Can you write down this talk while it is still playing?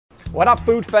What up,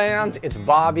 food fans? It's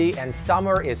Bobby, and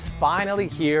summer is finally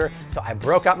here, so I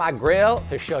broke out my grill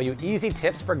to show you easy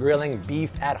tips for grilling beef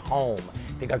at home.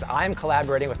 Because I'm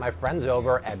collaborating with my friends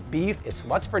over at Beef It's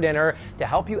What's for Dinner to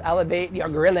help you elevate your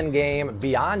grilling game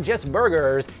beyond just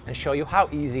burgers and show you how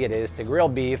easy it is to grill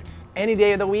beef any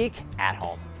day of the week at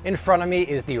home. In front of me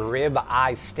is the rib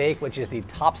eye steak, which is the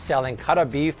top-selling cut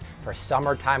of beef for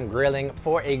summertime grilling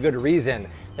for a good reason.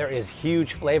 There is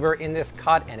huge flavor in this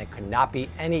cut, and it could not be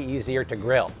any easier to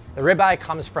grill. The rib eye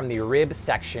comes from the rib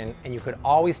section, and you could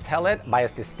always tell it by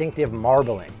its distinctive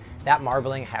marbling. That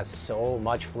marbling has so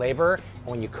much flavor, and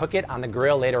when you cook it on the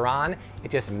grill later on, it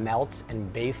just melts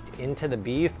and bastes into the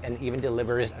beef and even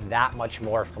delivers that much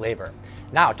more flavor.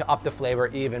 Now, to up the flavor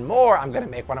even more, I'm gonna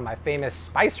make one of my famous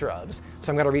spice rubs.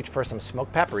 So I'm gonna reach for some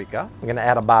smoked paprika. I'm gonna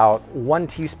add about 1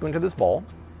 teaspoon to this bowl.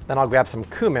 Then I'll grab some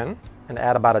cumin and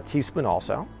add about a teaspoon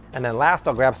also. And then last,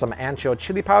 I'll grab some ancho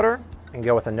chili powder and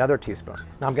go with another teaspoon.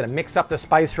 Now I'm gonna mix up the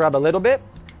spice rub a little bit.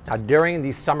 Now, during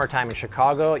the summertime in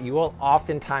Chicago, you will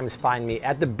oftentimes find me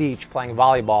at the beach playing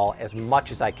volleyball as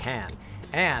much as I can.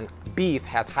 And beef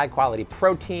has high quality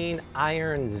protein,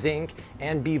 iron, zinc,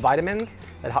 and B vitamins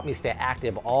that help me stay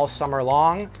active all summer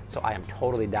long, so I am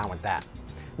totally down with that.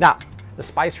 Now, the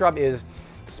spice rub is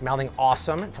smelling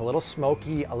awesome. It's a little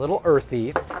smoky, a little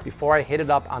earthy. Before I hit it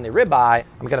up on the ribeye,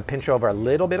 I'm gonna pinch over a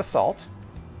little bit of salt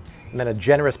and then a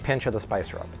generous pinch of the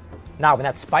spice rub. Now, when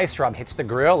that spice rub hits the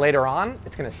grill later on,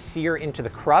 it's gonna sear into the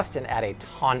crust and add a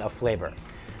ton of flavor.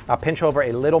 Now, pinch over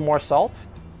a little more salt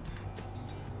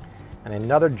and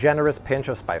another generous pinch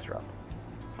of spice rub.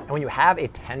 And when you have a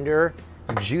tender,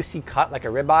 juicy cut like a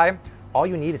ribeye, all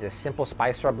you need is a simple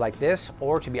spice rub like this,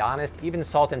 or to be honest, even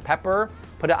salt and pepper.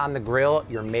 Put it on the grill,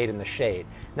 you're made in the shade.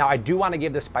 Now, I do want to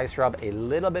give the spice rub a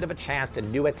little bit of a chance to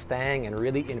do its thing and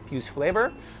really infuse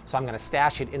flavor, so I'm going to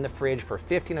stash it in the fridge for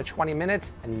 15 to 20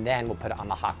 minutes, and then we'll put it on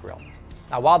the hot grill.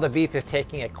 Now, while the beef is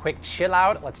taking a quick chill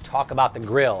out, let's talk about the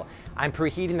grill. I'm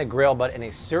preheating the grill, but in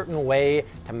a certain way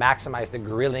to maximize the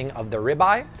grilling of the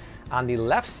ribeye. On the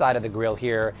left side of the grill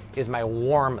here is my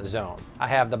warm zone. I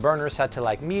have the burner set to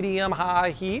like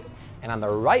medium-high heat, and on the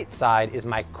right side is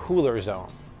my cooler zone.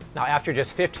 Now, after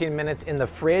just 15 minutes in the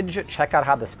fridge, check out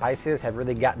how the spices have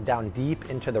really gotten down deep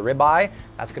into the ribeye.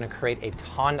 That's gonna create a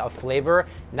ton of flavor.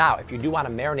 Now, if you do wanna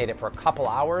marinate it for a couple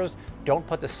hours, don't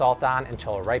put the salt on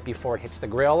until right before it hits the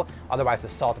grill. Otherwise, the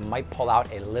salt might pull out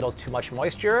a little too much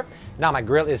moisture. Now, my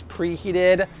grill is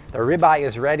preheated. The ribeye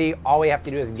is ready. All we have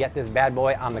to do is get this bad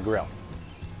boy on the grill.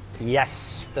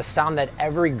 Yes, the sound that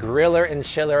every griller and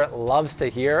chiller loves to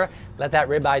hear. Let that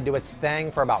ribeye do its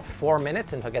thing for about 4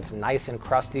 minutes until it gets nice and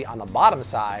crusty on the bottom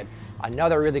side.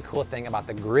 Another really cool thing about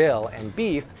the grill and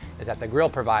beef is that the grill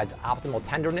provides optimal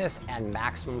tenderness and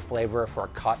maximum flavor for a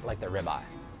cut like the ribeye.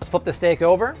 Let's flip the steak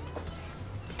over.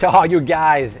 To all you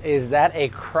guys, is that a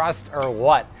crust or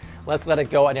what? Let's let it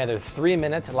go another 3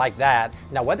 minutes like that.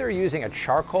 Now, whether you're using a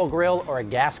charcoal grill or a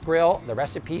gas grill, the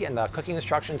recipe and the cooking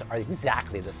instructions are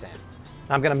exactly the same.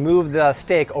 Now, I'm gonna move the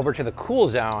steak over to the cool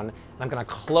zone, and I'm gonna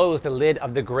close the lid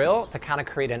of the grill to kind of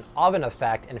create an oven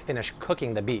effect and finish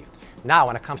cooking the beef. Now,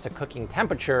 when it comes to cooking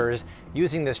temperatures,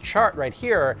 using this chart right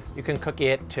here, you can cook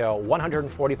it to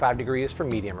 145 degrees for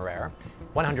medium rare,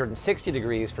 160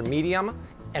 degrees for medium,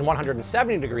 and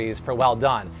 170 degrees for well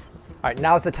done. All right,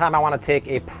 now's the time I want to take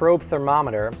a probe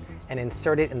thermometer and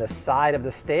insert it in the side of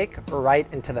the steak right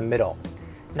into the middle.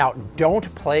 Now,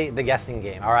 don't play the guessing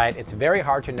game, all right? It's very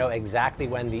hard to know exactly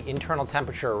when the internal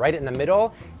temperature right in the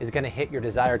middle is gonna hit your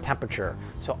desired temperature.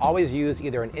 So always use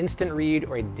either an instant read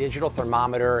or a digital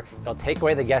thermometer. It'll take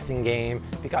away the guessing game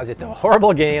because it's a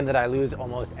horrible game that I lose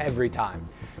almost every time.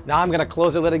 Now I'm gonna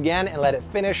close the lid again and let it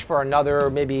finish for another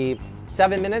maybe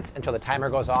 7 minutes until the timer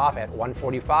goes off at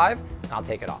 145, and I'll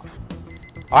take it off.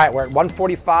 All right, we're at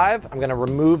 145. I'm gonna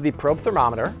remove the probe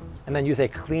thermometer and then use a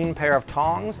clean pair of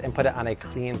tongs and put it on a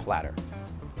clean platter.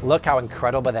 Look how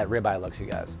incredible that ribeye looks, you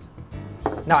guys.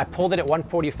 Now, I pulled it at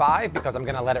 145 because I'm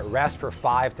gonna let it rest for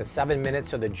 5 to 7 minutes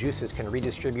so the juices can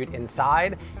redistribute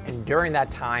inside. And during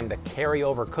that time, the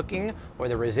carryover cooking or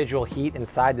the residual heat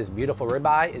inside this beautiful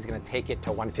ribeye is gonna take it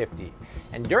to 150.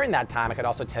 And during that time, I could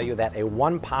also tell you that a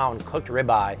 1 pound cooked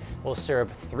ribeye will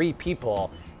serve 3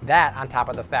 people. That on top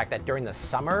of the fact that during the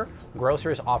summer,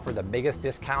 grocers offer the biggest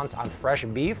discounts on fresh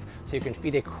beef, so you can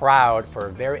feed a crowd for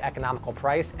a very economical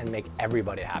price and make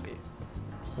everybody happy.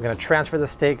 I'm gonna transfer the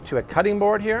steak to a cutting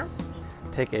board here.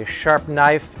 Take a sharp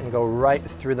knife and go right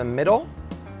through the middle.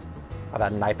 Oh,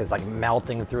 that knife is like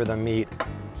melting through the meat.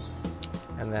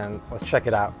 And then let's check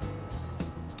it out.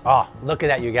 Oh, look at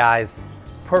that, you guys.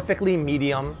 Perfectly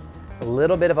medium, a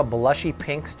little bit of a blushy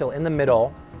pink still in the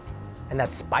middle, And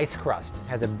that spice crust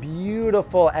has a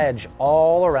beautiful edge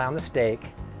all around the steak.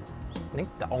 I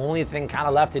think the only thing kind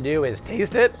of left to do is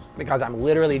taste it because I'm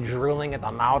literally drooling at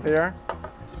the mouth here.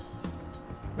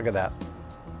 Look at that.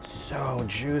 So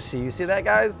juicy. You see that,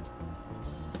 guys?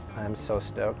 I'm so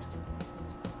stoked.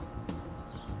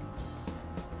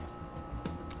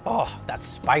 Oh, that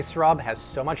spice rub has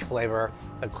so much flavor.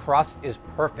 The crust is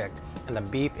perfect and the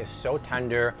beef is so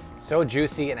tender, so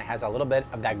juicy, and it has a little bit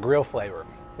of that grill flavor.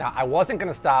 Now, I wasn't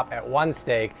gonna stop at one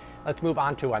steak. Let's move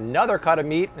on to another cut of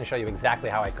meat and show you exactly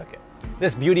how I cook it.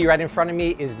 This beauty right in front of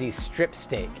me is the strip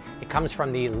steak. It comes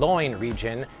from the loin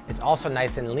region. It's also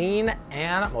nice and lean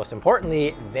and, most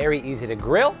importantly, very easy to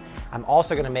grill. I'm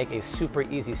also gonna make a super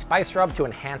easy spice rub to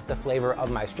enhance the flavor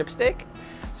of my strip steak.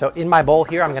 So in my bowl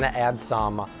here, I'm gonna add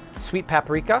some sweet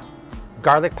paprika,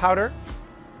 garlic powder,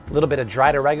 a little bit of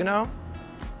dried oregano,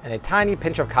 and a tiny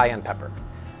pinch of cayenne pepper.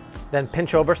 Then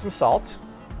pinch over some salt,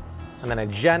 and then a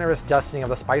generous dusting of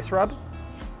the spice rub,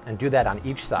 and do that on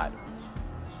each side.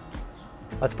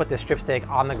 Let's put this strip steak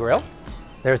on the grill.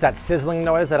 There's that sizzling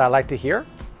noise that I like to hear.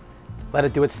 Let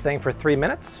it do its thing for 3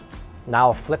 minutes. Now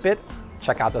I'll flip it.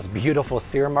 Check out those beautiful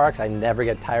sear marks. I never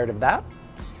get tired of that.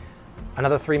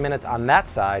 Another 3 minutes on that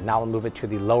side. Now we'll move it to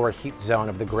the lower heat zone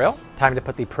of the grill. Time to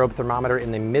put the probe thermometer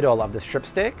in the middle of the strip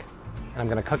steak. And I'm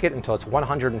gonna cook it until it's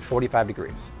 145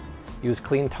 degrees. Use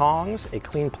clean tongs, a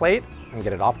clean plate, and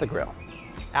get it off the grill.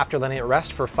 After letting it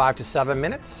rest for 5 to 7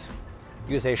 minutes,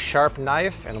 use a sharp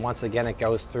knife, and once again it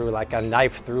goes through like a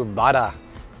knife through butter.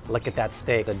 Look at that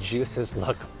steak. The juices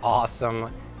look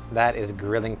awesome. That is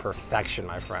grilling perfection,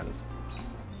 my friends.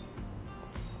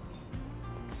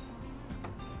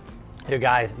 You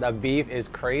guys, the beef is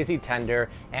crazy tender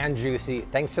and juicy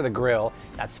thanks to the grill.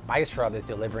 That spice rub is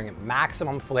delivering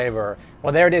maximum flavor.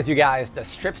 Well, there it is, you guys, the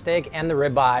strip steak and the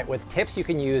ribeye with tips you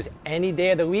can use any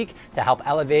day of the week to help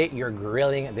elevate your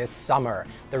grilling this summer.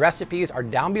 The recipes are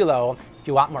down below. If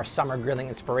you want more summer grilling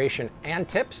inspiration and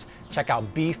tips, check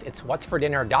out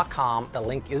beefitswhatsfordinner.com. The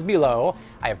link is below.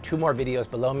 I have 2 more videos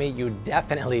below me you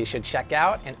definitely should check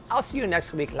out, and I'll see you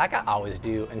next week like I always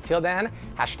do. Until then,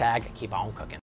 hashtag keep on cooking.